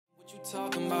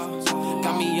Talking about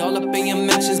got me all up in your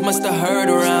mentions, must have heard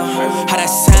around. How that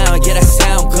sound? Yeah, that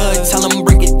sound good. Tell them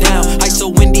break it down. ISO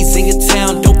Wendy's in your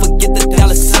town. Don't forget the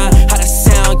dollar sign. How that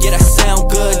sound? Yeah, that sound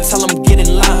good. Tell them get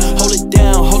in line. Hold it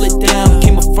down, hold it down.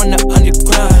 Came up from the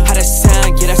underground. How that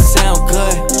sound? Yeah, that sound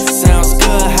good. Sounds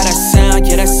good. How that sound?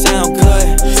 Yeah, that sound good.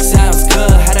 Sounds good.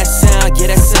 How that sound?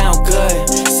 Yeah, that sound good.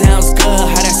 Sounds good.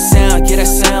 How that sound? Yeah, that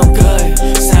sound good.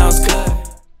 Sounds good.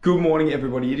 Good morning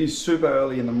everybody, it is super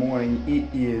early in the morning, it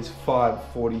is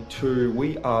 5:42,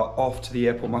 we are off to the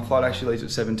airport. My flight actually leaves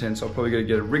at 7:10, so I'm probably going to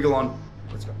get a wriggle on.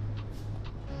 Let's go.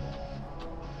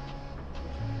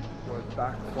 We're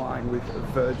back flying with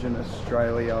Virgin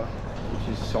Australia,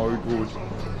 which is so good.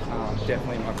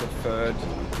 Definitely my preferred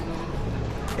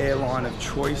airline of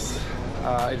choice.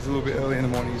 It's a little bit early in the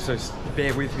morning, so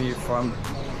bear with me if I'm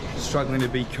struggling to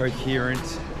be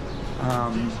coherent.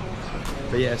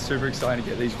 But yeah, super excited to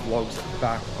get these vlogs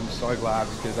back. I'm so glad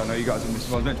because I know you guys have missed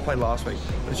them. I was meant to play last week,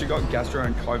 but she got gastro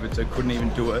and COVID, so couldn't even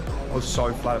do it. I was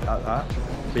so flat about that.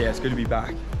 But yeah, it's good to be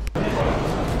back.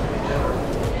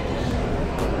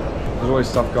 There's always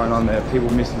stuff going on there. People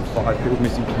missing flights, people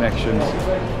missing connections.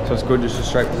 So it's good just to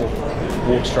straight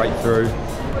walk straight through.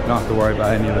 Don't have to worry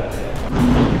about any of it.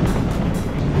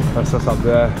 That's us up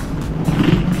there.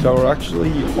 So we're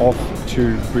actually off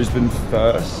to Brisbane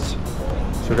first.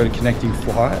 So we've got a connecting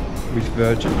flight with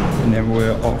Virgin and then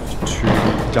we're off to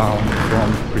Darwin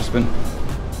from Brisbane.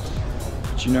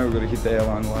 But you know we've got to hit the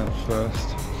airline lounge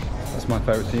first. That's my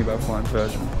favourite thing about flying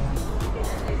Virgin.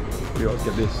 You guys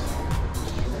get this.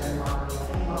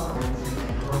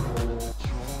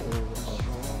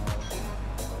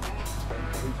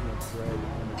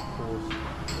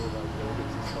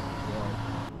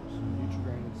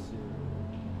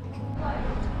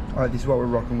 Alright, this is what we're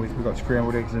rocking with. We've got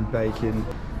scrambled eggs and bacon.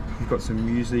 We've got some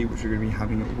muesli, which we're going to be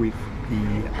having it with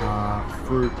the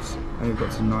fruits. And we've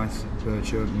got some nice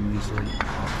Mertra muesli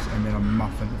cups. And then a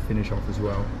muffin to finish off as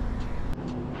well.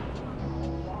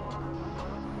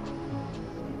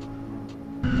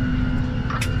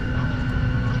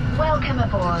 Welcome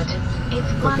aboard.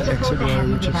 It's wonderful to have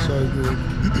you with us. So good.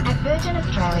 At Virgin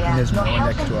Australia, your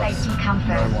health and safety come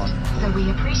first. So we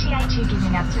appreciate you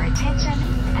giving us your attention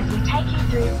as we take you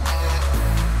through.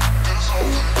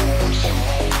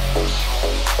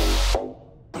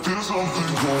 There's something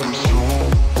going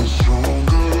strong, it's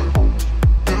stronger.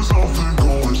 There's something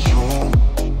going strong,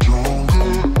 stronger.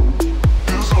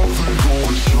 There's something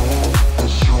going strong,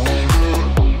 it's stronger.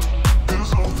 There's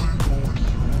something going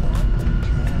strong.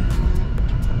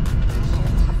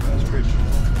 First trip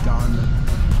done.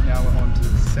 Now we're on to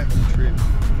the second trip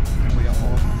and we are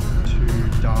off to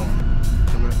Darwin.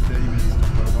 So we're 30 minutes to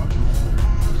over.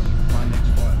 My next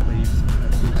flight leaves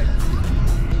at 8:50.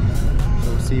 So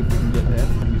we'll see if we can get there.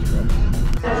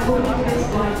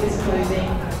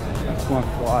 That's my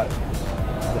flight.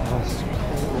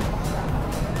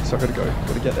 So I gotta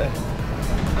get there.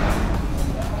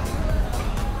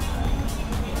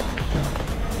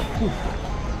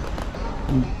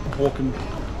 I'm walking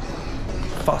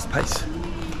fast pace.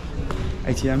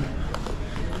 ATM.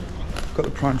 Got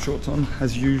the Prime shorts on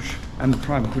as usual and the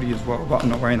Prime hoodie as well, but I'm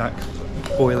not wearing that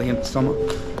because boiling in the summer.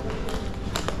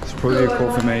 It's probably a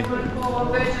call for me.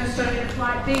 Virgin Australia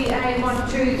flight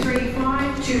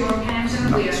BA1235 to Rockhampton.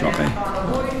 No, it's not me.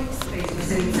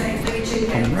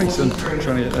 I'm racing, trying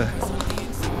to get there.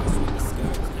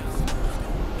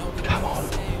 Come on.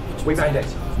 We made it.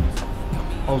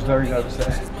 I was very nervous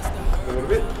there. A little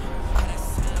bit.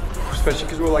 Especially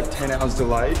because we were like 10 hours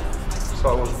delayed. So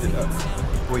I wasn't in there.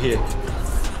 We're here.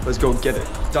 Let's go get it.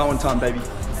 Darwin time, baby.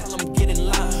 Get in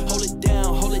line. Hold it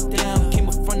down, hold it down. Came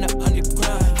up from the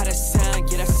underground. How that sound?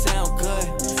 Yeah, that sound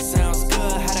good. Sounds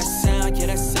good. How that sound? Yeah,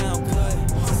 that sound good.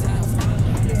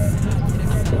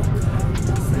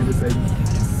 Need it, baby.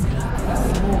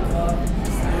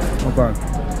 Okay.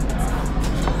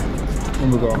 When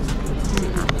we go.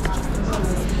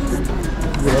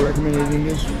 Would I recommend eating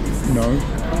this? No.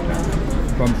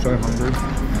 But I'm so hungry.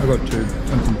 I got two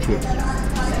and some chips.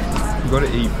 You've got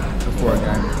to eat before a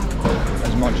game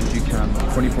as much as you can.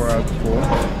 24 hours before,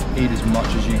 eat as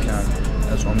much as you can.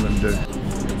 That's what I'm going to do.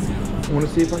 I want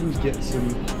to see if I can get some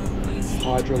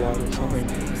hydrolyte or something.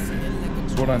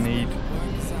 It's what I need.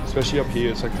 Especially up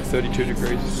here, it's like 32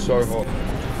 degrees, it's so hot.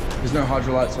 There's no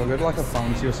hydrolyte, so I'll go to like a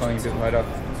pharmacy or something a bit later.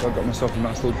 So I got myself a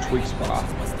nice little Twix bar,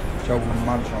 which I will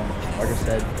munch on. Like I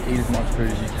said, eat as much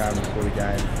food as you can before the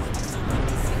game.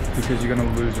 Because you're going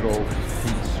to lose it all,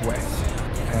 heat, sweat,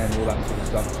 and all that sort of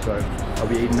stuff. So I'll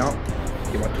be eating up,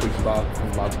 get my Twix bar,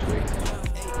 I love Twix.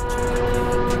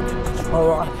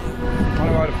 Alright, on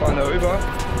the way to find the Uber.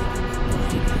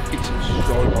 It's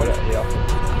so hot out here.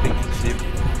 I think it's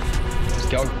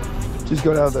Just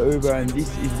got out of the Uber, and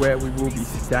this is where we will be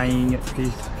staying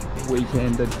this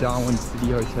weekend, the Darwin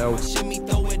City Hotel. So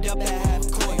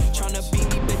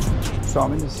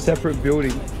I'm in a separate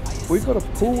building. We've got a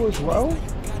pool as well,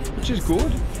 which is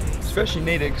good. Especially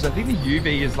needed because I think the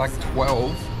UV is like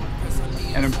 12,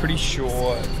 and I'm pretty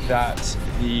sure that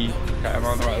the, okay, am I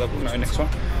on the right level? No, next one.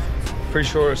 Pretty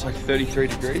sure it's like 33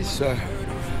 degrees, so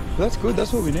that's good,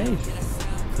 that's what we need.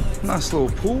 Nice little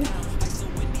pool,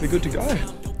 we're good to go.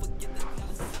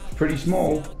 Pretty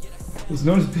small, it's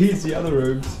not as big as the other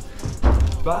rooms,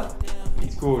 but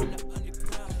it's good,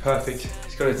 it's perfect.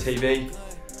 It's got a TV,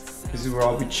 this is where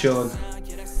I'll be chilling.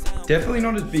 Definitely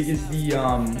not as big as the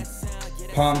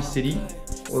Palm City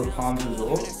or the Palms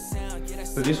Resort,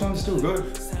 but this one's still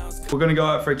good. We're gonna go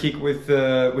out for a kick with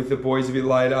the boys a bit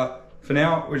later. For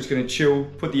now, we're just gonna chill,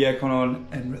 put the aircon on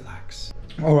and relax.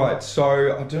 All right,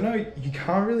 so I don't know, you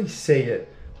can't really see it,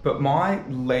 but my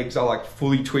legs are like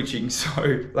fully twitching,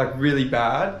 so like really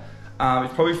bad.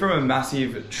 It's probably from a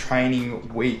massive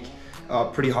training week,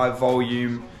 pretty high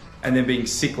volume, and then being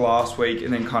sick last week,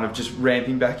 and then kind of just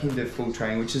ramping back into full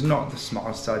training, which is not the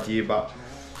smartest idea, but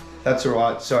that's all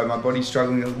right. So my body's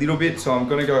struggling a little bit, so I'm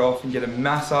gonna go off and get a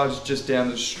massage just down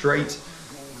the street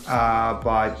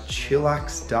by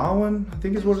Chillax Darwin, I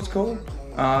think is what it's called.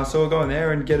 So we'll go in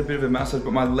there and get a bit of a massage,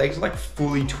 but my legs are like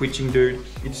fully twitching, dude.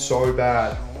 It's so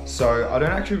bad. So I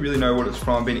don't actually really know what it's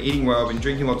from. I've been eating well, I've been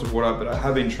drinking lots of water, but I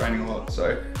have been training a lot.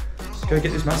 So let's go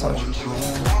get this massage.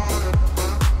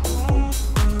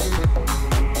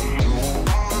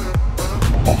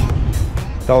 Oh,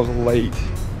 that was late.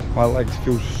 My legs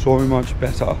feel so much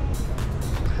better.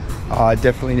 I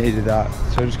definitely needed that.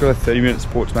 So I just got a 30-minute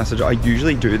sports massage. I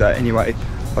usually do that anyway.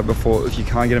 Like before, if you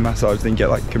can't get a massage, then get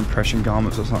like compression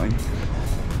garments or something.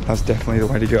 That's definitely the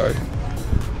way to go. It's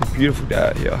a beautiful day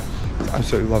out here. It's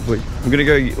absolutely lovely. I'm gonna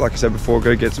go, like I said before,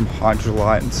 go get some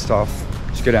hydrolyte and stuff.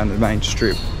 Just go down to the main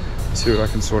strip, see what I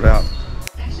can sort out.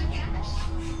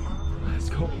 Let's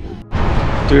go.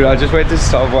 Dude, I just went to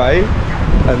Subway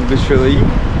and literally,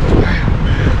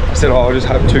 I said, oh, I'll just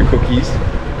have 2 cookies.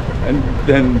 And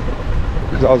then,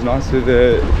 because I was nice to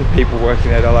the people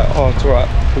working there, they're like, oh, it's all right,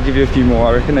 we'll give you a few more.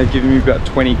 I reckon they've given me about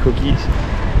 20 cookies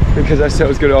because I said I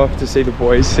was going to off to see the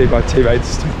boys, see my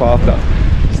teammates and stuff after.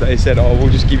 So they said, oh, we'll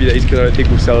just give you these because I don't think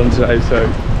we'll sell them today. So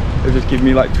they just give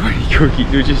me like 20 cookies,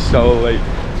 which is so elite.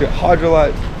 So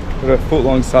Hydrolyte, got a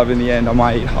foot-long sub in the end. I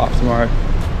might eat half tomorrow.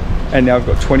 And now I've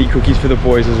got 20 cookies for the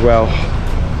boys as well.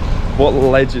 What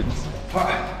legends. All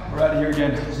right, we're out of here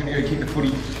again. I'm just going to go kick the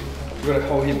footy. We've got a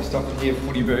whole heap of stuff in here,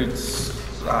 footy boots,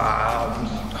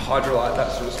 Hydrolyte,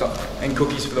 that sort of stuff, and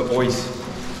cookies for the boys.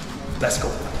 Let's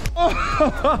go.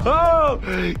 Oh,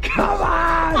 come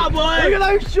on! Oh, boy. Look at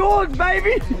those shorts,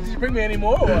 baby! Did you bring me any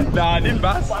more? Or? Nah, I didn't,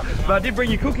 Bass. But I did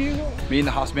bring you cookies. Me and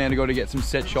the Huss man are going to get some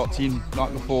set shots in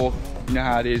night before. You know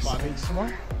how it is. 5 each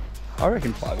tomorrow? I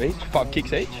reckon 5 each. 5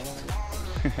 kicks each.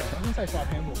 I'm going to say 5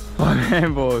 handballs. 5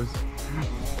 handballs.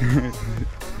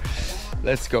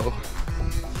 Let's go.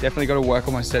 Definitely got to work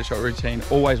on my set shot routine.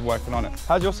 Always working on it.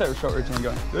 How's your set shot routine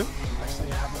going? Good?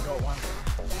 Actually, I haven't got one.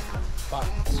 But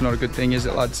it's not a good thing, is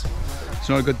it, lads? It's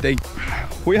not a good thing.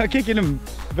 We are kicking them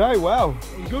very well.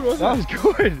 It was good, wasn't it? That was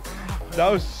good.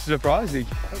 That was surprising.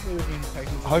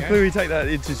 Hopefully we take that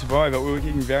into survive, but we were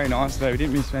kicking very nice today. We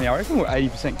didn't miss many. I reckon we're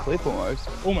 80% clip almost.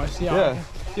 Almost, yeah.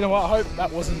 You know what? I hope that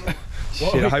wasn't.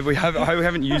 Shit, I hope we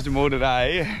haven't used them all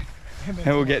today, and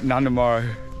we'll get none tomorrow.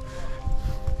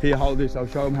 Here, hold this. I'll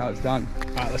show them how it's done. All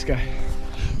right, let's go.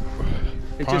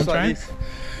 It's just like this.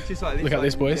 It's just like this. Look at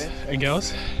this, boys and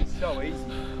girls. It's so easy.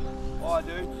 All I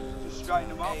do, just straighten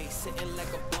them up.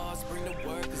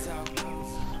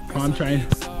 Prime train.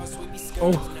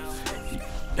 Oh.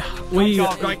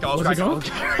 Great goal. What's it called?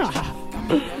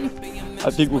 I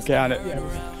think we'll count it. Yeah.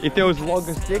 If there was a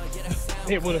longer stick,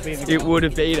 it would have been. It would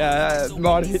have been.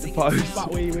 Might have hit the post. But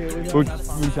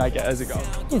we'll take it as a goal.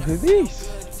 Look at this.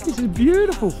 This is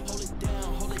beautiful.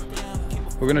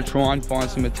 We're gonna try and find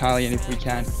some Italian if we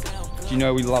can. Do you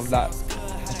know we love that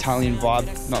Italian vibe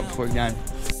night before the game?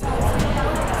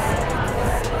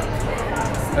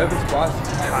 Urban Spice is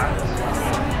packed.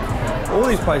 All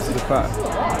these places are packed.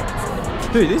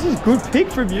 Dude, this is good pick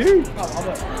from you.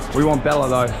 We want Bella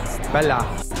though. Bella.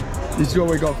 This is what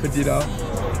we got for dinner.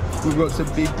 We've got some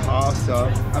big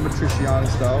pasta, amatriciana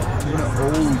style.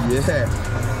 Oh yeah.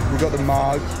 We've got the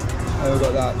mug. Oh, we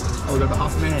got that. Oh, we got the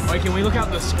half man. Wait, can we look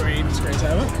out the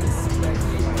screensaver?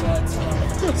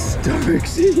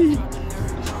 Stokesy.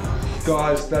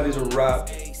 Guys, that is a wrap.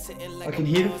 I can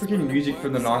hear the freaking music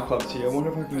from the nightclubs here. I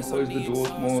wonder if I can close the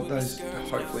doors more. That is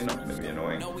hopefully not going to be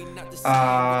annoying.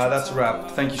 That's a wrap.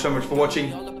 Thank you so much for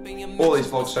watching. all these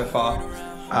vlogs so far.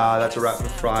 That's a wrap for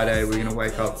Friday. We're gonna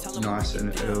wake up nice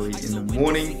and early in the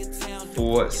morning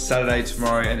for Saturday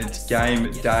tomorrow, and it's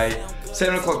game day.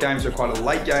 7 o'clock games are quite a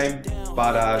late game,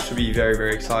 but should be very,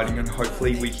 very exciting, and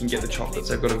hopefully we can get the chocolates.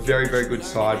 They've got a very, very good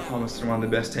side. Palmerston, one of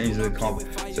the best teams in the comp,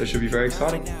 so it should be very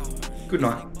exciting. Good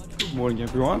night. Good morning,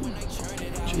 everyone.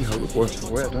 Gee, I look worse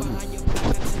for wear, don't I?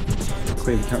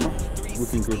 Clear the camera.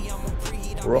 Looking good.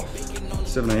 We're off.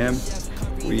 7 AM.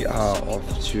 We are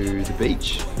off to the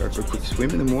beach. Go for a quick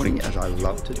swim in the morning, as I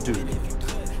love to do.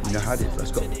 You know how it is.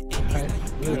 Let's go. Hey,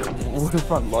 look,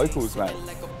 waterfront locals, mate.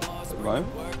 At the moment.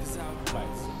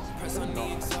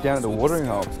 Down at the watering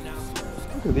hole.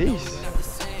 Look at these.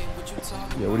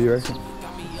 Yeah, what do you reckon?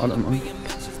 I don't know.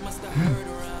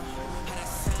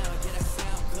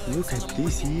 Look at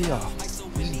this here.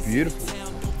 This is beautiful.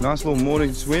 Nice little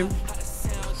morning swim.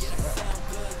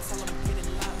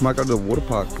 Might go to the water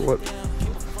park. What?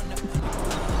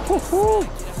 Woohoo!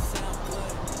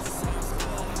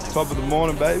 Top of the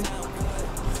morning, baby.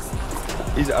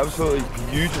 It's absolutely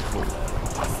beautiful.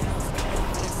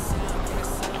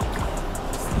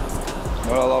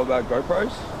 What I love about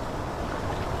GoPros,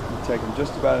 you take them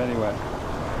just about anywhere.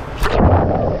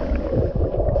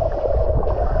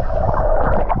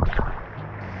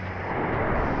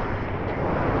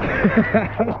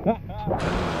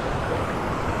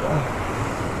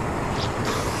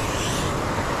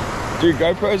 Dude,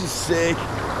 GoPros are sick.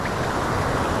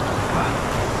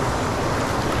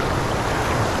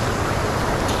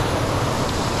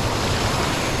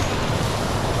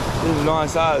 This is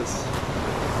nice as.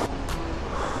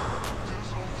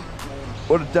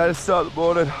 What a day to start the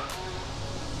morning.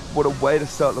 What a way to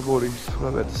start the morning, is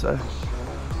what I meant to say.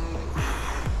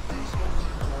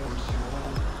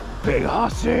 Big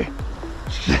horsey.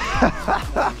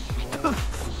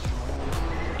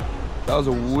 That was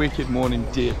a wicked morning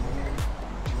dip.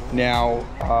 Now,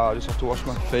 I just have to wash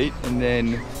my feet, and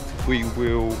then we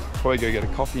will probably go get a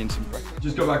coffee and some breakfast.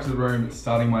 Just got back to the room,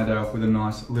 starting my day off with a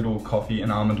nice little coffee and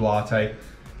almond latte.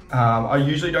 I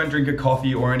usually don't drink a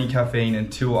coffee or any caffeine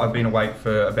until I've been awake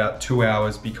for about 2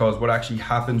 hours, because what actually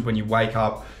happens when you wake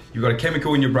up, you've got a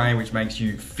chemical in your brain which makes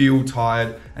you feel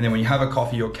tired, and then when you have a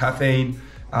coffee or caffeine,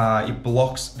 it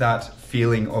blocks that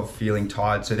feeling of feeling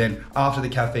tired. So then after the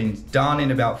caffeine's done,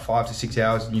 in about 5 to 6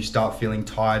 hours, you start feeling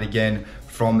tired again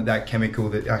from that chemical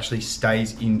that actually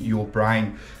stays in your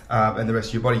brain and the rest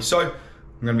of your body. So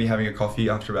I'm gonna be having a coffee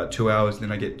after about 2 hours, then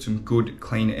I get some good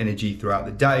clean energy throughout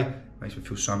the day. Makes me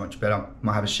feel so much better.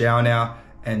 Might have a shower now,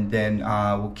 and then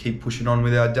we'll keep pushing on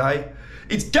with our day.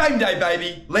 It's game day,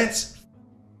 baby. Let's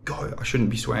go. I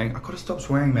shouldn't be swearing. I gotta stop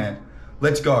swearing, man.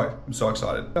 Let's go. I'm so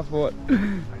excited. What?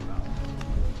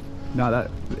 No,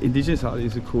 that Indigenous art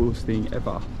is the coolest thing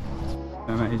ever.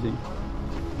 Amazing.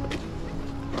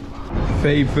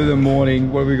 Feed for the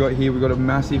morning. What have we got here? We've got a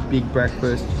massive big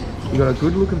breakfast. We've got a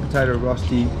good looking potato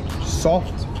rosti,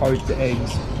 soft toast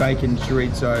eggs, bacon,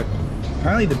 chorizo.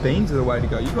 Apparently the beans are the way to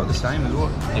go. You've got the same as well.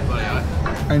 Yeah, buddy,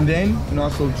 yeah. And then a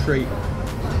nice little treat.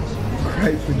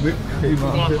 Grapes with whipped cream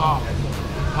after.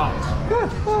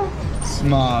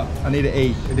 Smart. I need to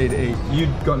eat. I need to eat. You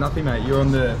got nothing, mate. You're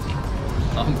on the...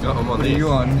 I'm on what this. Are you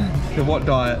on? The what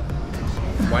diet?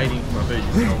 Waiting for my food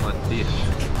to smell my dish.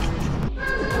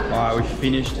 Alright, we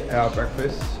finished our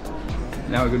breakfast.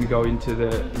 Now we're going to go into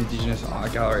the Indigenous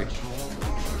Art Gallery.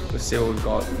 Let's see what we've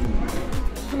got.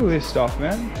 Look at this stuff,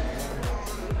 man.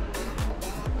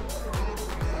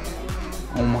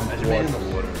 Oh my god. In the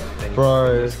water,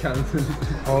 bro.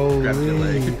 Holy. Grab your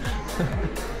leg.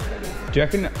 Do you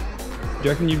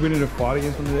reckon you'd win in a fight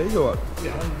against one of these, or what?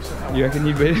 Yeah, 100%. You reckon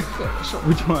you'd beat it?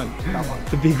 Which one? That one.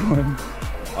 The big one.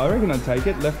 I reckon I'd take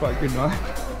it. Left, right, good night.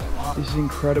 This is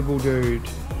incredible, dude.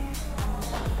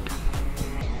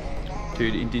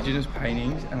 Dude, Indigenous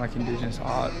paintings and like Indigenous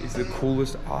art is the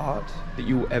coolest art that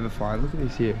you will ever find. Look at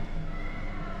this here.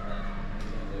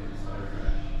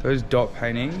 Those dot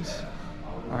paintings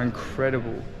are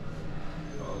incredible.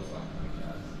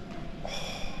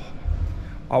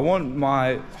 I want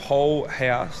my whole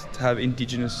house to have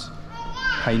Indigenous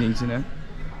paintings in it.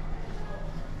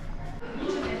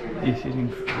 This is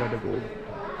incredible.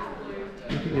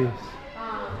 Look at this.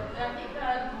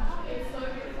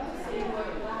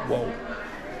 Whoa.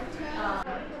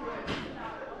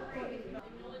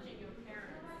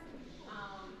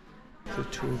 There's a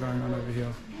tour going on over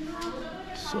here.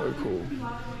 So cool.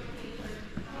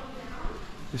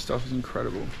 This stuff is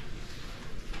incredible.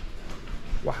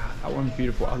 Wow, that one's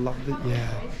beautiful. I love it. Yeah,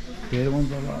 they're the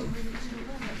ones I love.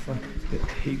 It's like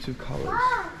there's heaps of colours.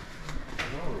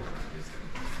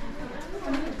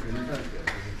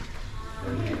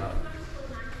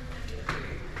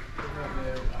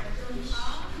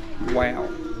 wow.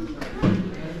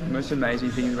 The most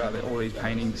amazing thing about all these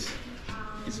paintings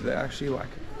is they actually like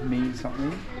mean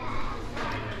something.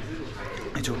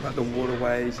 They talk about the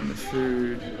waterways and the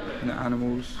food and the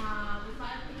animals.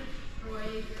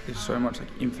 There's so much like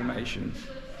information.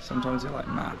 Sometimes they're like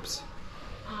maps.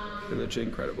 They're literally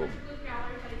incredible.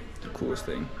 The coolest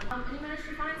thing. And he managed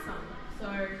to find some.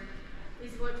 So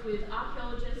he's worked with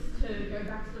archaeologists to go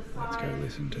back to the site. Let's go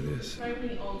listen to this. So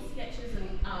many old sketches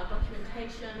and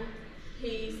documentation.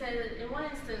 He said that in one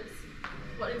instance,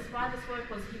 what inspired this work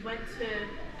was he went to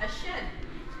a shed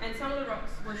and some of the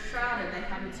rocks were shrouded. They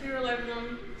had material over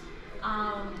them.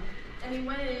 And he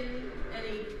went in and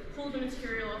he pulled the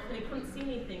material off and he couldn't see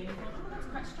anything. And he thought, oh, that's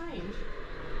quite strange.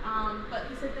 But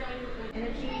he said they're with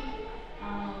energy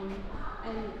and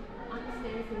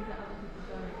understand things that other people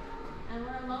don't. And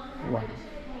what I love about the way that she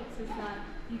paints is that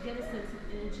you get a sense of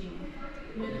energy.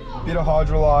 Bit of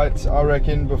hydrolytes, I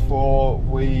reckon, before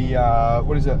we,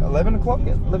 what is it, 11 o'clock?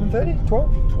 11:30?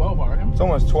 12? 12, I reckon. It's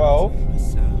almost 12.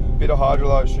 Bit of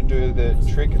hydrolyte should do the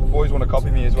trick. The boys want to copy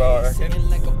me as well, I reckon.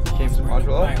 Keep some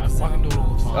hydrolyte. I fucking do it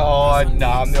all the time. Oh, no,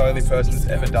 I'm the only person that's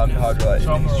ever done hydrolyte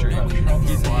in history. In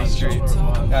history.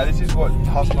 Now, this is what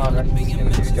Hassan reckons is going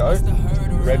to give it a go.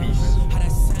 Rebbies.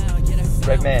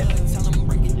 Red man.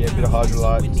 Yeah, a bit of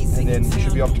hydrolyte. And then we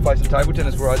should be off to play some table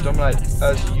tennis where I dominate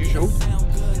as usual.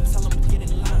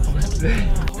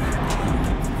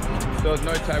 There was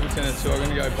no table tennis, so I'm going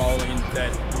to go bowling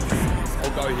instead.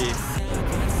 I'll go here.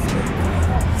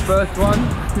 First one,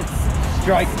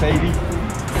 strike baby.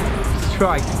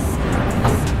 Strike.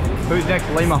 Who's next?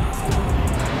 Lima.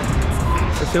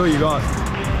 Let's see what you got.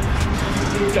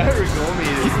 Don't ignore me.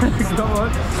 Come on.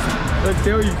 Let's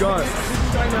see what you've got.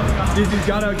 This is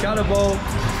gotta ball.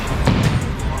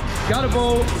 Gotta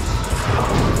ball.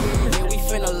 Yeah, we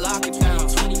finna lock it down.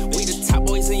 We the top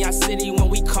boys in your city when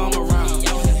we come around.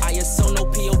 ISO no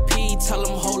POP, tell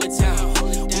them hold it down.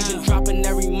 We been dropping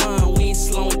every month, we ain't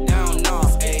slowing down. Nah,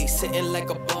 ayy, sitting like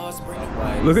a boss.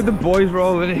 Look at the boys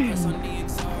rolling in.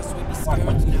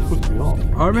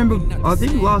 I remember, I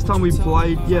think last time we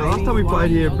played, here, I'm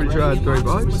pretty sure I had 3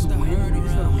 bites.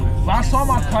 Last time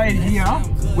I played here,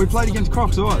 We played against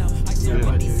Crocs, or what? yeah,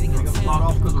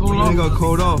 They got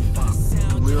called off.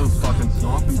 Wheels fucking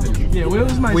sniping people. yeah,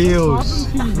 Wheels, mate. Wheels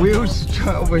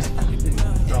was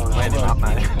Land him up,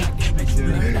 mate.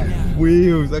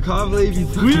 Wheels. I can't believe you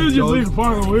fucking Wheels just jogged. leave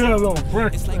fucking Wheels little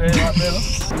prick.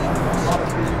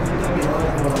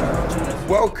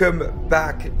 Welcome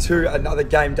back to another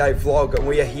game day vlog, and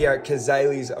we are here at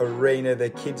Kazali's Arena. The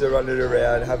kids are running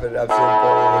around, having an absolute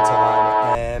ball all the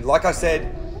time. And like I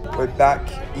said, we're back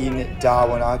in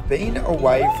Darwin. I've been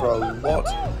away for a lot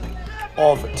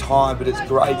of time, but it's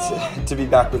great to be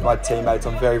back with my teammates.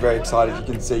 I'm very, very excited. You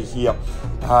can see here.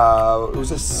 It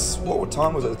was what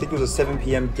time was it? I think it was a 7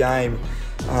 p.m. game,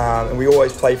 and we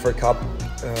always play for a cup.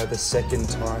 The second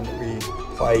time that we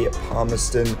play at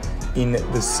Palmerston in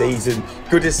the season.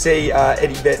 Good to see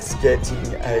Eddie Betts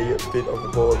getting a bit of the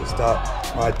ball at the start.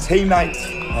 My teammate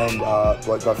and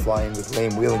bloke got flying with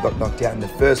Liam Whelan got knocked out in the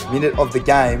first minute of the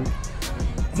game,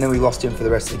 and then we lost him for the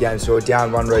rest of the game. So we're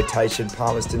down 1 rotation.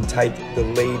 Palmerston take the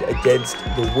lead against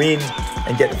the wind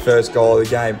and get the first goal of the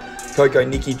game. Coco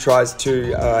Nicky tries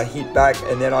to hit back,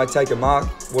 and then I take a mark,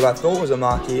 what I thought was a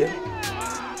mark here,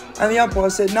 and the umpire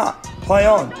said, nah, play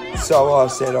on. So I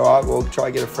said, all right, we'll try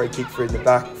to get a free kick for in the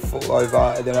back, fall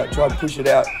over, and then I try to push it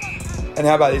out. And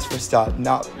how about this for a start?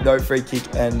 No free kick,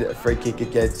 and a free kick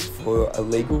against for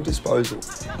illegal disposal.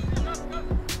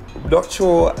 Not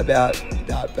sure about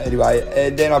that, but anyway.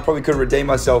 And then I probably could have redeemed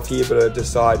myself here, but I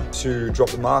decided to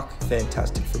drop the mark.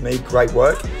 Fantastic for me, great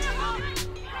work.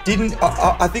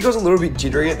 I think I was a little bit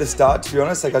jittery at the start, to be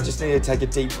honest. Like I just needed to take a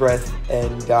deep breath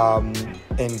and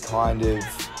kind of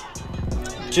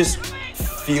just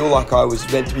feel like I was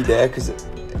meant to be there, because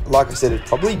like I said, it's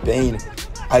probably been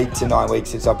 8 to 9 weeks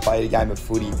since I played a game of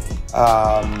footy,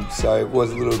 so it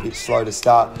was a little bit slow to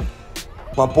start.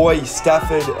 My boy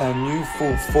Stafford, a new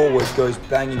full forward, goes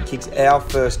bang and kicks our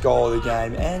first goal of the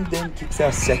game, and then kicks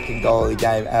our second goal of the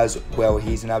game as well.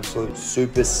 He's an absolute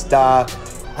superstar.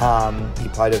 He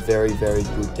played a very, very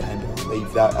good game. I'll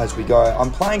leave that as we go.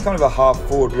 I'm playing kind of a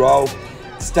half-forward role.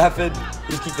 Stafford,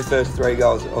 he's kicked the first 3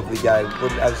 goals of the game.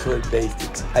 What an absolute beast.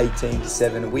 It's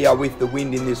 18-7. We are with the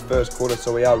wind in this first quarter,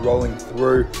 so we are rolling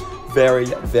through very,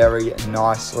 very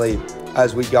nicely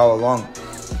as we go along.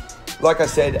 Like I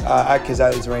said, at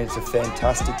Kazali's Arena, it's a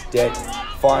fantastic deck.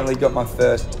 Finally got my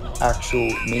first actual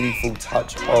meaningful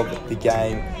touch of the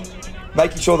game.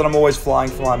 Making sure that I'm always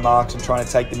flying for my marks and trying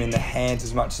to take them in the hands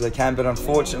as much as I can, but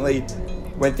unfortunately,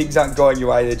 when things aren't going your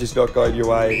way, they're just not going your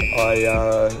way.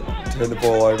 I turned the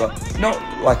ball over.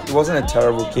 Not like it wasn't a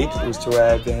terrible kick, it was to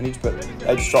our advantage, but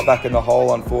they just dropped back in the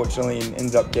hole, unfortunately, and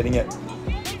ended up getting it,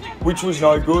 which was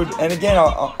no good. And again,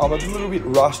 I'm a little bit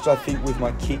rushed, I think, with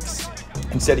my kicks.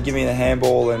 Instead of giving the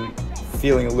handball and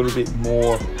feeling a little bit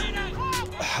more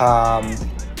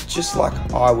just like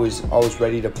I was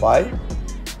ready to play.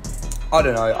 I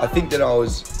don't know. I think that I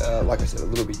was, like I said, a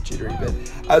little bit jittery. But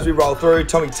as we roll through,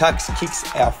 Tommy Tax kicks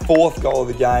our 4th goal of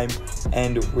the game,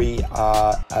 and we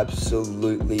are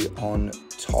absolutely on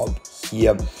top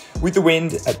here. With the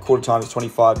wind at quarter time, it's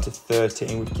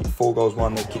 25-13. We've kicked 4 goals,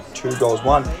 1. They've kicked 2 goals,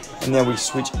 1. And then we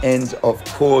switch ends, of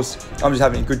course. I'm just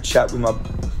having a good chat with my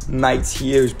mates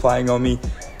here who's playing on me.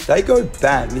 They go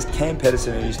bang. This Cam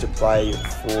Pedersen, who used to play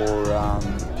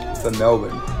for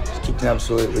Melbourne, just kicked an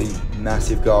absolutely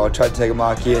massive goal. I tried to take a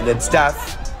mark here, and then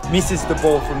Staff misses the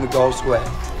ball from the goal square.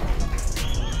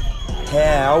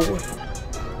 How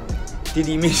did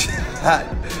he miss that?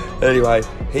 Anyway,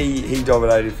 he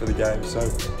dominated for the game, so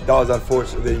that was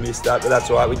unfortunate that he missed that, but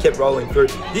that's all right. We kept rolling through.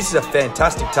 This is a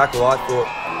fantastic tackle, I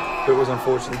thought, but it was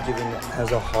unfortunately given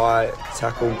as a high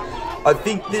tackle. I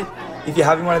think that if you're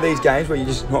having one of these games where you're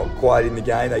just not quite in the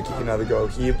game, they kick another goal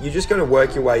here, you just got to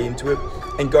work your way into it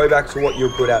and go back to what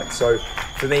you're good at. So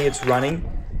for me, it's running.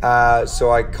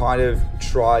 So I kind of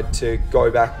tried to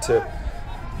go back to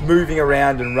moving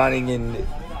around and running and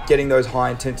getting those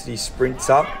high intensity sprints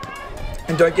up.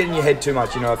 And don't get in your head too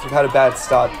much. You know, if you've had a bad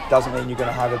start, doesn't mean you're going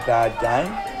to have a bad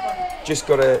game. Just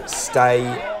got to stay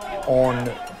on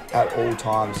at all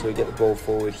times. So we get the ball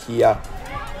forward here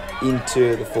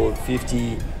into the forward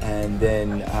 50, and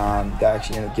then they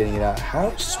actually end up getting it out.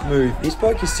 How smooth. This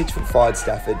bloke is 6'5",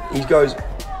 Stafford. He goes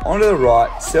onto the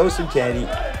right, sells some candy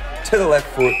to the left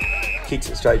foot, kicks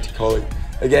it straight to Collie.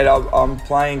 Again, I'm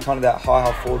playing kind of that high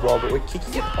half forward role, but we're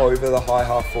kicking it over the high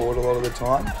half forward a lot of the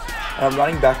time. And I'm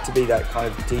running back to be that kind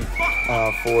of deep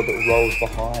forward that rolls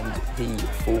behind the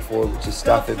full forward, which is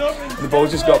Stafford. And the ball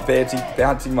just got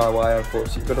bouncing my way,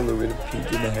 unfortunately. Got a little bit of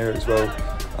pink in the hair as well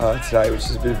today, which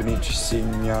is a bit of an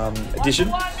interesting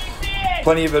addition.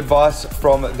 Plenty of advice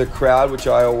from the crowd, which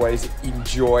I always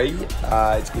enjoy.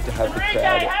 It's good to have the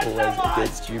crowd always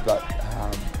against you, but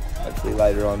hopefully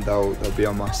later on they'll be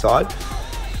on my side.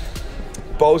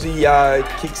 Ballsy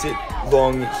kicks it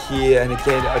long here, and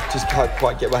again, I just can't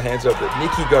quite get my hands on it, but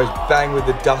Nicky goes bang with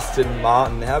the Dustin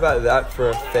Martin. How about that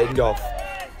for a fend off?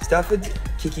 Stafford's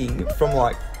kicking from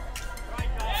like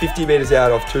 50 metres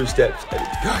out off 2 steps, and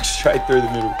it's going straight through the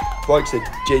middle. Bloke's a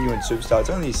genuine superstar. It's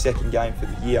only his 2nd game for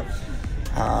the year.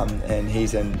 And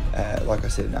he's, like I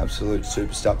said, an absolute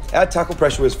superstar. Our tackle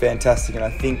pressure was fantastic, and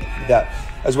I think that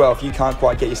as well, if you can't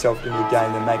quite get yourself into the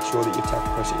game, then make sure that your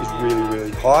tackle pressure is really,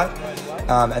 really high,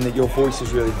 and that your voice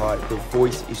is really high. Your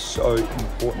voice is so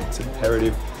important. It's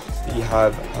imperative that you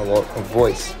have a lot of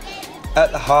voice.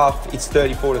 At the half, it's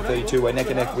 34-32. We're neck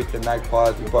and neck with the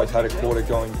Magpies. We both had a quarter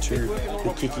going to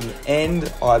the kicking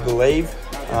end, I believe,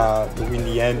 the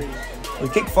windy end. We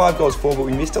kicked 5 goals forward, but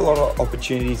we missed a lot of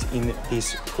opportunities in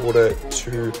this quarter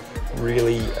to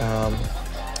really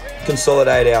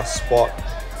consolidate our spot,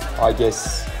 I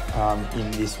guess,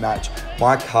 in this match.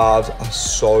 My calves are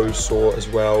so sore as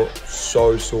well,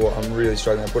 so sore. I'm really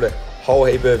struggling. I put a whole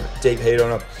heap of deep heat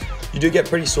on it. You do get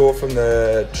pretty sore from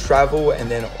the travel,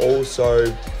 and then also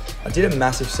I did a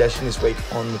massive session this week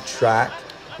on the track,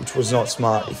 which was not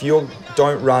smart. If you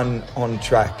don't run on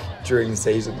track during the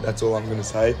season, that's all I'm going to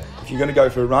say. If you're going to go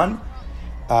for a run,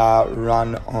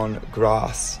 run on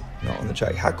grass, not on the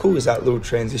track. How cool is that little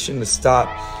transition to start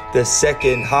the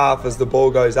second half as the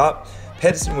ball goes up?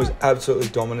 Pedersen was absolutely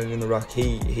dominant in the ruck.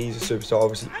 He's a superstar,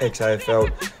 obviously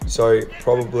ex-AFL, so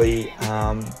probably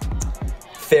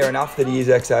fair enough that he is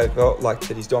ex-AFL, like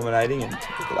that he's dominating, and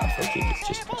look at that free kick, it's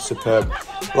just superb.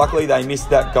 Luckily they missed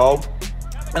that goal,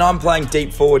 and I'm playing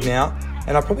deep forward now,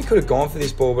 and I probably could have gone for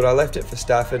this ball, but I left it for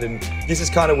Stafford, and this is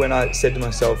kind of when I said to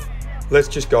myself, let's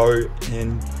just go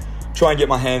and try and get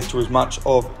my hands to as much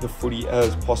of the footy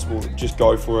as possible. Just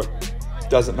go for it.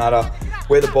 Doesn't matter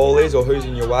where the ball is or who's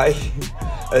in your way.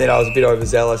 And then I was a bit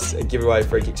overzealous and give away a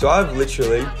free kick. So I've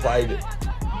literally played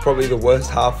probably the worst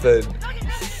half of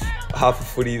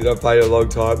footy that I've played in a long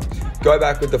time. Go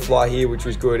back with the fly here, which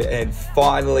was good, and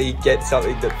finally get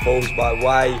something that falls my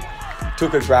way.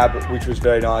 Took a grab, which was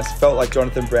very nice. Felt like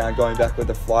Jonathan Brown going back with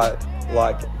the fly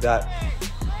like that.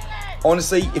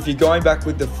 Honestly, if you're going back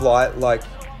with the fly, like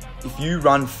if you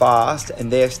run fast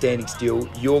and they're standing still,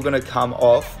 you're going to come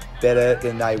off better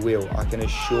than they will. I can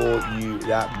assure you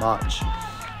that much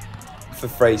for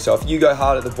free. So if you go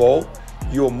hard at the ball,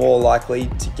 you're more likely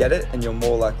to get it, and you're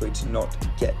more likely to not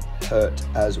get hurt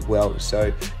as well.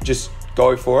 So just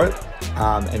go for it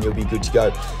and you'll be good to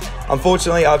go.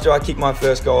 Unfortunately, after I kicked my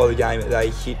first goal of the game, they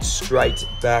hit straight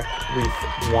back with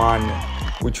one,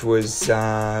 which was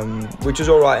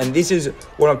all right. And this is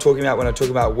what I'm talking about when I talk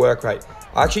about work rate.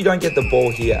 I actually don't get the ball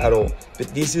here at all,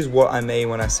 but this is what I mean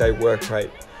when I say work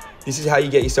rate. This is how you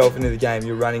get yourself into the game.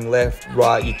 You're running left,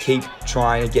 right, you keep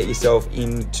trying to get yourself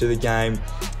into the game.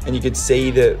 And you can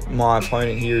see that my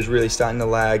opponent here is really starting to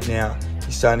lag now.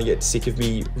 He's starting to get sick of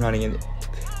me running. And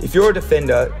if you're a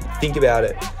defender, think about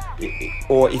it.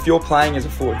 Or if you're playing as a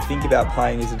forward, think about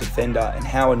playing as a defender and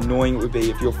how annoying it would be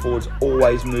if your forward's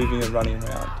always moving and running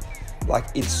around. Like,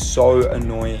 it's so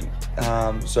annoying.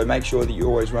 So make sure that you're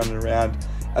always running around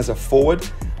as a forward.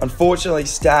 Unfortunately,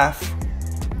 Staff,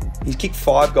 he's kicked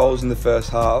 5 goals in the first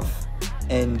half,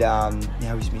 and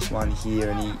now he's missed one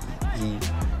here, and he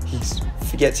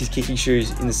forgets his kicking shoes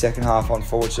in the second half,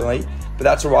 unfortunately. But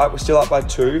that's all right. We're still up by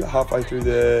 2 halfway through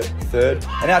the third,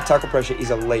 and our tackle pressure is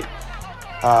elite.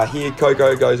 Here,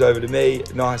 Coco goes over to me.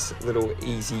 Nice little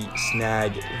easy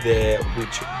snag there,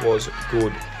 which was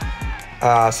good.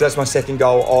 So that's my second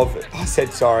goal of, I said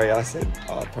I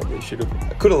probably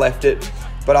I could have left it,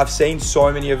 but I've seen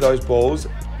so many of those balls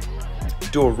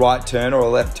do a right turn or a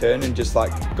left turn and just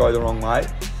like go the wrong way.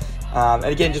 And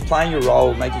again, just playing your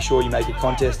role, making sure you make a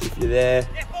contest if you're there.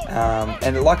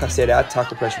 And like I said, our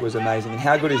tackle pressure was amazing. And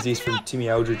how good is this from Timmy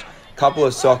Eldridge? Couple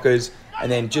of soccers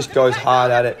and then just goes hard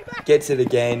at it, gets it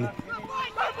again,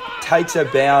 takes a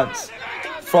bounce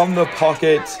from the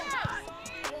pocket.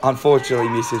 Unfortunately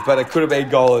misses, but it could have been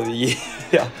goal of the year.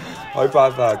 I hope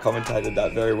I've commentated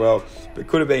that very well, but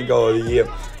could have been goal of the year.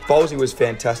 Bowlsy was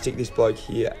fantastic. This bloke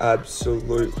here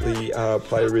absolutely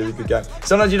played a really good game.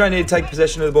 Sometimes you don't need to take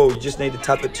possession of the ball. You just need to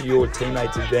tap it to your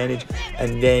teammates' advantage,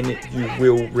 and then you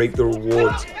will reap the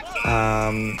rewards.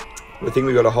 I think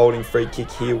we got a holding free kick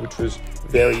here, which was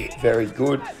very, very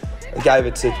good. I gave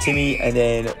it to Timmy and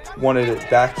then wanted it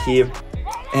back here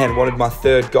and wanted my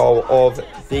third goal of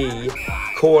the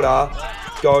quarter.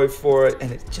 Go for it,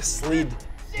 and it just slid.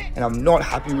 And I'm not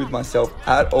happy with myself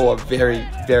at all. I'm very,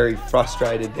 very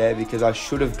frustrated there because I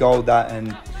should have goaled that,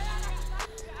 and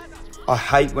I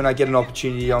hate when I get an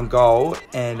opportunity on goal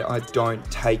and I don't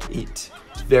take it.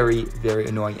 It's very, very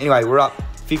annoying. Anyway, we're up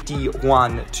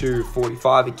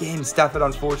 51-45. Again, Stafford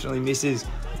unfortunately misses.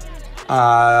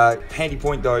 Handy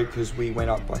point though, because we went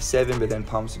up by 7, but then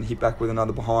Palmerston hit back with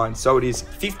another behind. So it is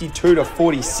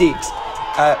 52-46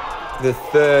 at the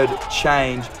third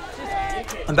change.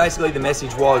 And basically the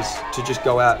message was to just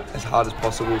go out as hard as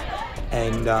possible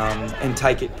and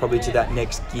take it probably to that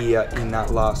next gear in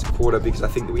that last quarter, because I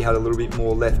think that we had a little bit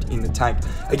more left in the tank.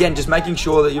 Again, just making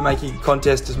sure that you're making a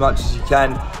contest as much as you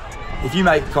can. If you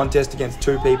make a contest against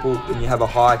 2 people, then you have a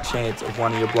high chance of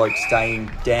one of your blokes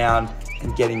staying down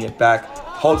and getting it back.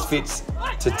 Holds fits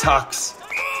to Tux,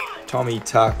 Tommy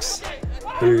Tux,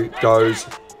 who goes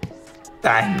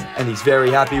bang, and he's very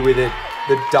happy with it.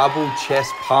 The double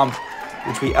chest pump,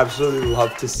 which we absolutely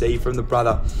love to see from the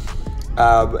brother.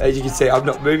 As you can see, I'm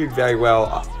not moving very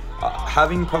well.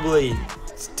 Having probably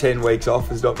 10 weeks off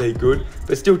has not been good,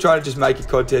 but still trying to just make a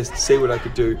contest, see what I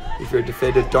could do. If you're a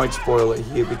defender, don't spoil it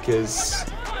here, because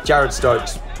Jared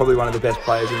Stokes, probably one of the best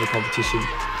players in the competition,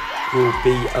 will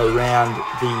be around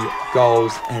the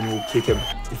goals and will kick him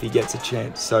if he gets a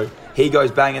chance. So he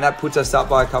goes bang, and that puts us up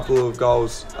by a couple of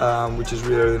goals, which is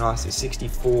really, really nice. It's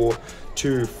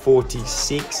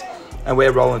 64-46. And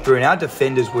we're rolling through, and our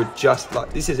defenders were just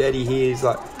like, this is Eddie here, he's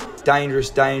like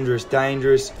dangerous.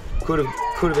 Could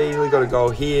have easily got a goal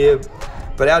here,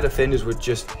 but our defenders were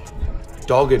just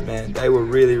dogged, man. They were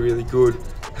really, really good.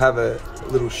 Have a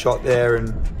little shot there,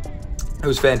 and it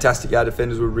was fantastic. Our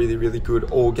defenders were really, really good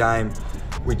all game,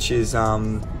 which is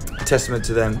a testament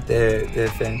to them. They're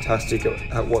fantastic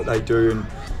at what they do,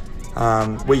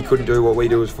 and we couldn't do what we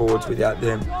do as forwards without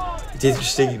them. It's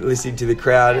interesting listening to the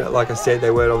crowd. Like I said,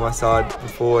 they weren't on my side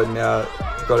before, and now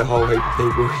got a whole heap of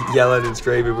people yelling and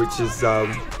screaming, which is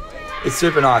it's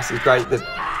super nice. It's great that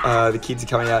the kids are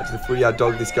coming out to the footy. I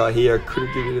dogged this guy here. I could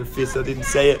have given it a fist. I didn't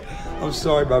see it. I'm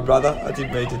sorry, my brother. I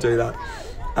didn't mean to do that.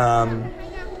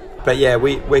 But yeah,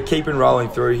 we're keeping rolling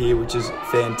through here, which is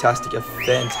fantastic. A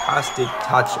fantastic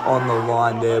touch on the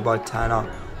line there by Tanner.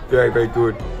 Very, very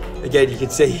good. Again, you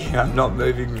can see I'm not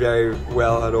moving very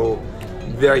well at all.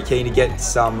 Very keen to get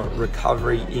some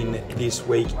recovery in this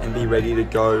week and be ready to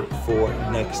go for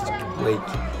next week.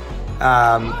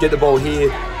 Get the ball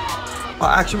here.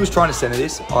 I actually was trying to centre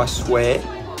this, I swear,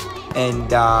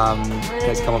 and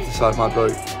it's come off the side of my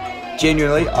boot.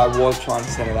 Genuinely, I was trying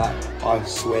to centre that. I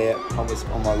swear, promise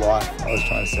on my life, I was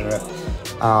trying to centre it.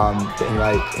 But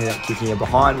anyway, ended up kicking it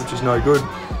behind, which is no good.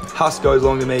 Huss goes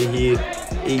along to me here,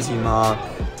 easy mark,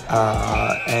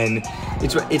 and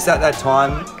it's at that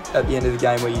time at the end of the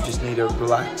game where you just need to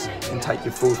relax and take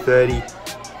your full 30.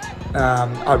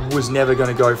 I was never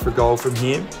going to go for a goal from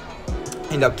here.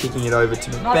 End up kicking it over to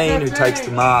McBean, who takes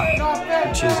the mark,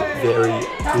 which is very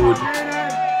good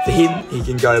for him. He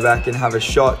can go back and have a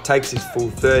shot, takes his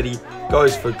full 30,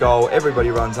 goes for goal,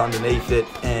 everybody runs underneath it,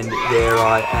 and there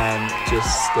I am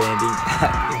just standing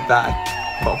at the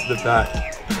back of the back.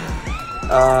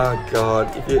 Oh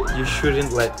God, you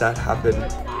shouldn't let that happen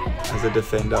as a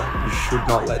defender. You should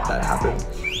not let that happen.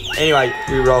 Anyway,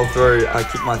 we roll through. I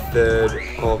kick my third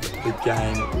of the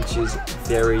game, which is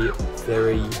very,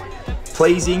 very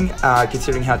pleasing,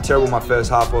 considering how terrible my first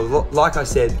half was. Like I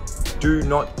said, do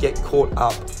not get caught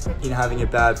up in having a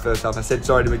bad first half. I said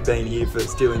sorry to McBean here for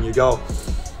stealing your goal.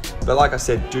 But like I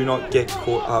said, do not get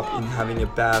caught up in having a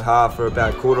bad half or a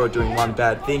bad quarter or doing one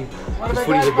bad thing. Because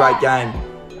footy's a great game,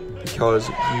 because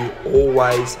you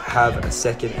always have a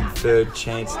second and third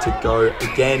chance to go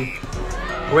again.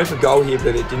 I went for goal here,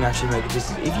 but it didn't actually make a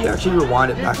distance. If you actually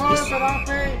rewind it back, this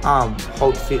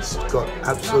hold fits got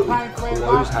absolutely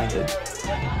close-hanged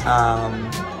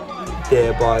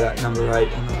there by that number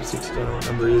 8 or number 6, I don't know what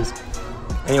number it is.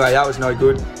 Anyway, that was no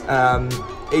good.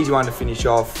 Easy one to finish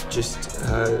off, just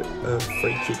a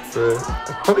free kick for,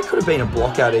 probably could have been a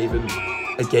block out even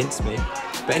against me.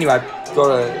 But anyway, got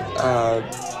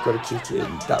a kick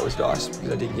in. That was nice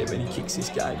because I didn't get many kicks this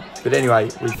game. But anyway,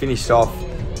 we finished off.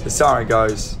 The siren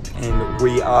goes and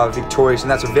we are victorious,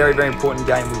 and that's a very, very important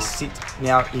game. We sit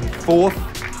now in 4th.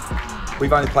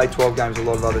 We've only played 12 games. A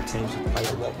lot of other teams have played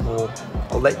a lot more.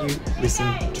 I'll let you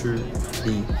listen to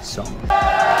the song.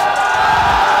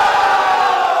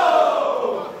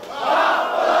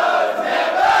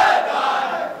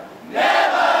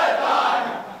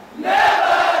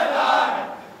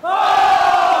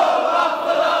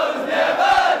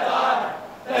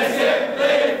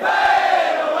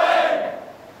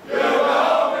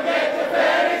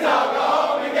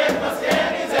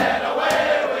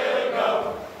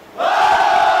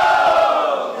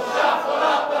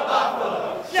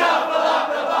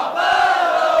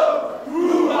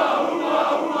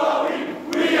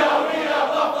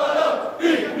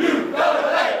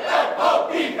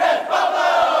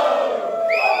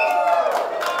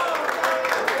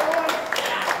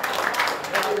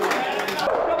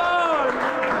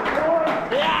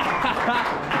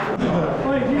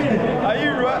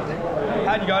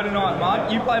 How'd you go tonight, Mark?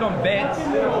 You played on Bets.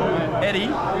 Eddie,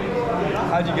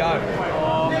 how'd you go?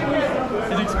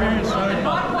 His experience showed.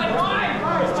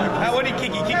 What did he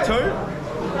kick? He kicked 2?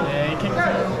 Yeah, he kicked 2.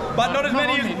 But not as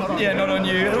many as... Yeah, not on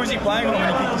you. Who was he playing on when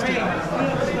he kicked his 2?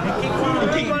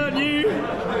 He kicked one on you.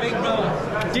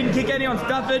 Didn't kick any on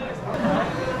Stafford.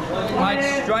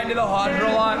 Mate, straight into the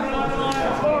hydrolyte.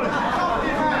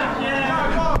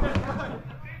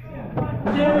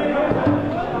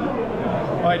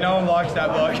 Wait, no one likes that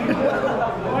bloke.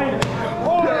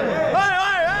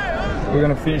 We're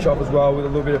going to finish off as well with a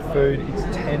little bit of food. It's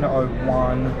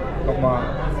 10:01. Got my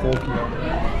fork here.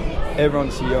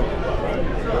 Everyone's here.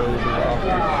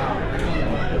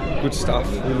 Good stuff.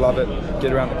 We love it.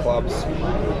 Get around the clubs.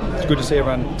 It's good to see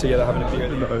everyone together having a beer at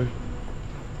the moment.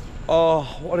 Oh,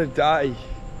 what a day.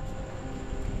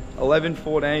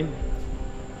 11:14.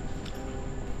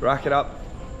 Rack it up.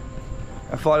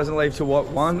 Our flight doesn't leave till what,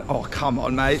 1? Oh, come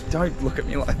on, mate. Don't look at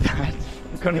me like that.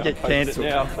 I'm gonna get cancelled.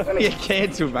 I'm gonna get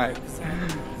cancelled, mate.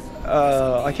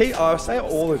 I say it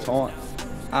all the time.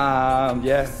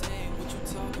 Yeah.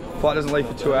 Flight doesn't leave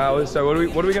for 2 hours. So what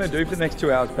are we gonna do for the next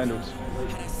 2 hours, Pendles?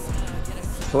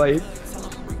 Sleep.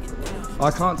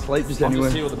 I can't sleep just anywhere.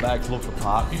 Just see all the bags look for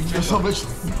parking.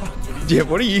 Yeah,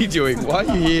 what are you doing? Why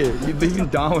are you here? You live in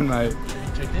Darwin, mate.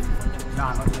 Checked it?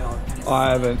 Nah, not yet. I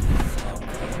haven't.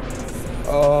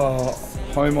 Oh,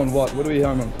 home on what? What are we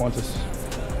home on, Qantas?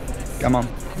 Come on.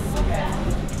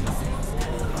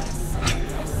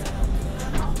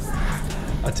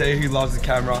 I tell you who loves the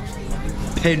camera.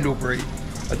 Pendlebury.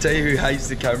 I tell you who hates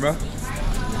the camera.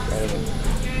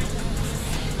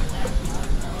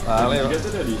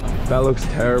 That looks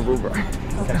terrible, bro.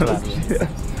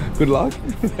 Good luck.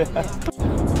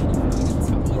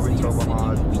 Probably tell I'm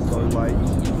hard, so late.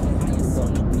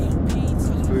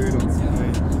 Food on the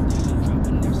food.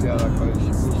 We'll see how that goes.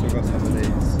 We've also got some of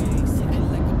these.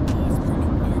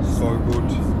 So good.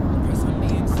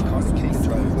 Kind of keen to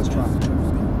try this. Let's try it.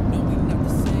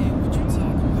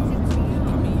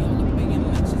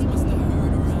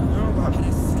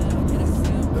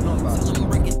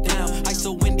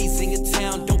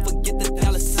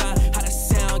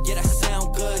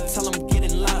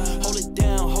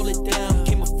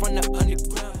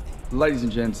 ladies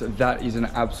and gents, that is an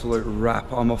absolute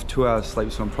wrap. I'm off 2 hours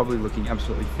sleep, so I'm probably looking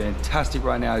absolutely fantastic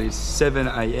right now. It is 7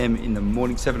 a.m. in the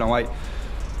morning, 7:08.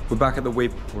 We're back at the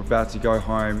whip. We're about to go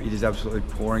home. It is absolutely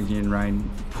pouring in rain.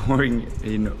 Pouring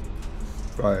in,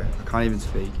 bro, I can't even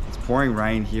speak. It's pouring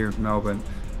rain here in Melbourne.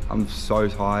 I'm so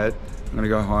tired. I'm gonna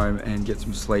go home and get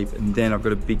some sleep, and then I've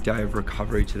got a big day of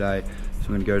recovery today. So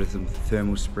I'm gonna go to some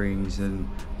thermal springs and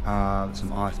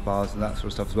some ice bars and that sort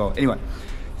of stuff as well. Anyway,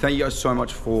 thank you guys so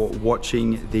much for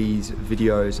watching these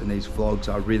videos and these vlogs.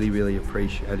 I really, really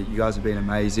appreciate it. You guys have been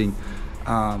amazing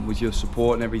with your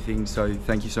support and everything, so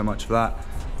thank you so much for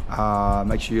that.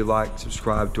 Make sure you like,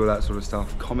 subscribe, do all that sort of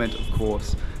stuff. Comment, of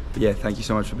course. But yeah, thank you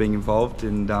so much for being involved,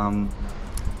 and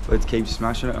let's keep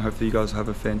smashing it. Hopefully you guys have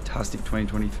a fantastic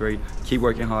 2023. Keep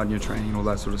working hard in your training and all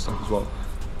that sort of stuff as well.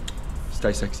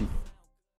 Stay sexy.